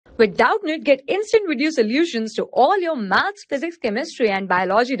With Doubtnut, get instant video solutions to all your maths, physics, chemistry, and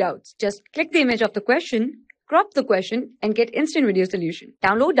biology doubts. Just click the image of the question, crop the question, and get instant video solution.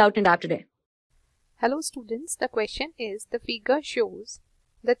 Download Doubtnut app today. Hello students, the question is, the figure shows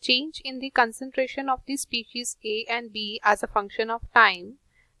the change in the concentration of the species A and B as a function of time.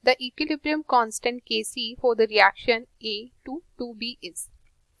 The equilibrium constant Kc for the reaction A to 2B is.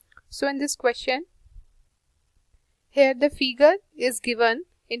 So in this question, here the figure is given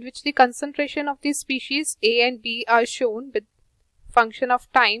in which the concentration of the species A and B are shown with function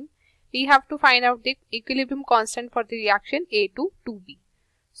of time. We have to find out the equilibrium constant for the reaction A to 2B.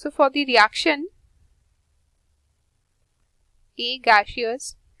 So for the reaction A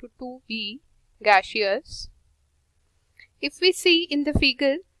gaseous to 2B gaseous, if we see in the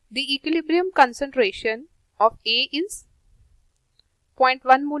figure, the equilibrium concentration of A is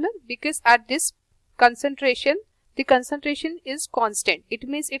 0.1 molar, because at this concentration, the concentration is constant. It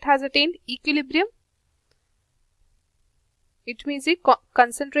means it has attained equilibrium. It means the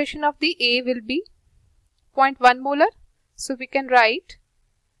concentration of the A will be 0.1 molar. So we can write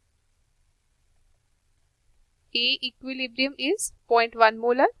A equilibrium is 0.1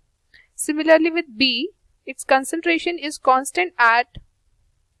 molar. Similarly with B, its concentration is constant at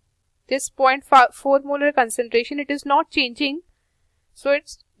this 0.4 molar concentration. It is not changing. So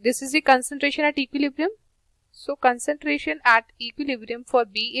this is the concentration at equilibrium. So concentration at equilibrium for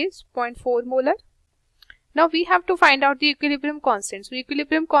B is 0.4 molar. Now we have to find out the equilibrium constant. So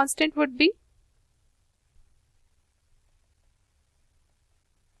equilibrium constant would be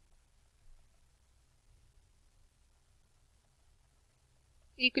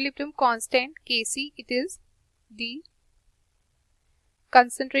equilibrium constant Kc. It is the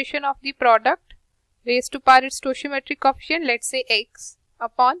concentration of the product raised to power its stoichiometric coefficient, let's say X,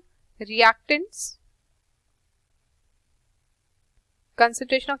 upon reactants,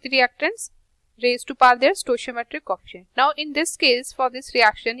 concentration of the reactants raised to power their stoichiometric coefficient. Now in this case, for this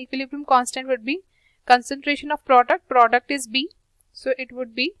reaction, equilibrium constant would be concentration of product is B, so it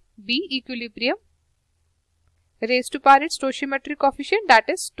would be B equilibrium raised to power its stoichiometric coefficient, that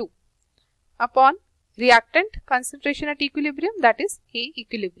is 2, upon reactant concentration at equilibrium, that is A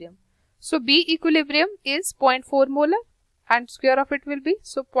equilibrium. So B equilibrium is 0.4 molar and square of it will be,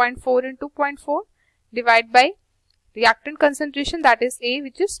 so 0.4 into 0.4 divided by reactant concentration, that is A,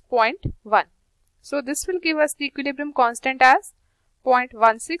 which is 0.1. So this will give us the equilibrium constant as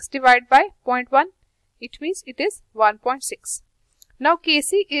 0.16 divided by 0.1. It means it is 1.6. Now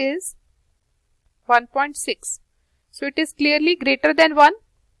Kc is 1.6. So it is clearly greater than 1.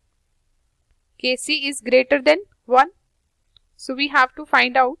 Kc is greater than 1. So we have to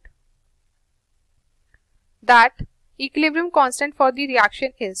find out that equilibrium constant for the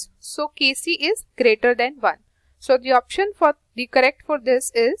reaction is. So Kc is greater than 1. So the option for the correct for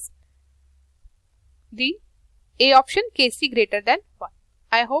this is the A option, Kc greater than 1.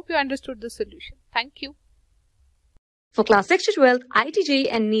 I hope you understood the solution. Thank you. For class 6 to 12, IIT JEE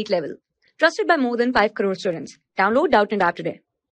and NEET level. Trusted by more than 5 crore students. Download Doubtnut app today.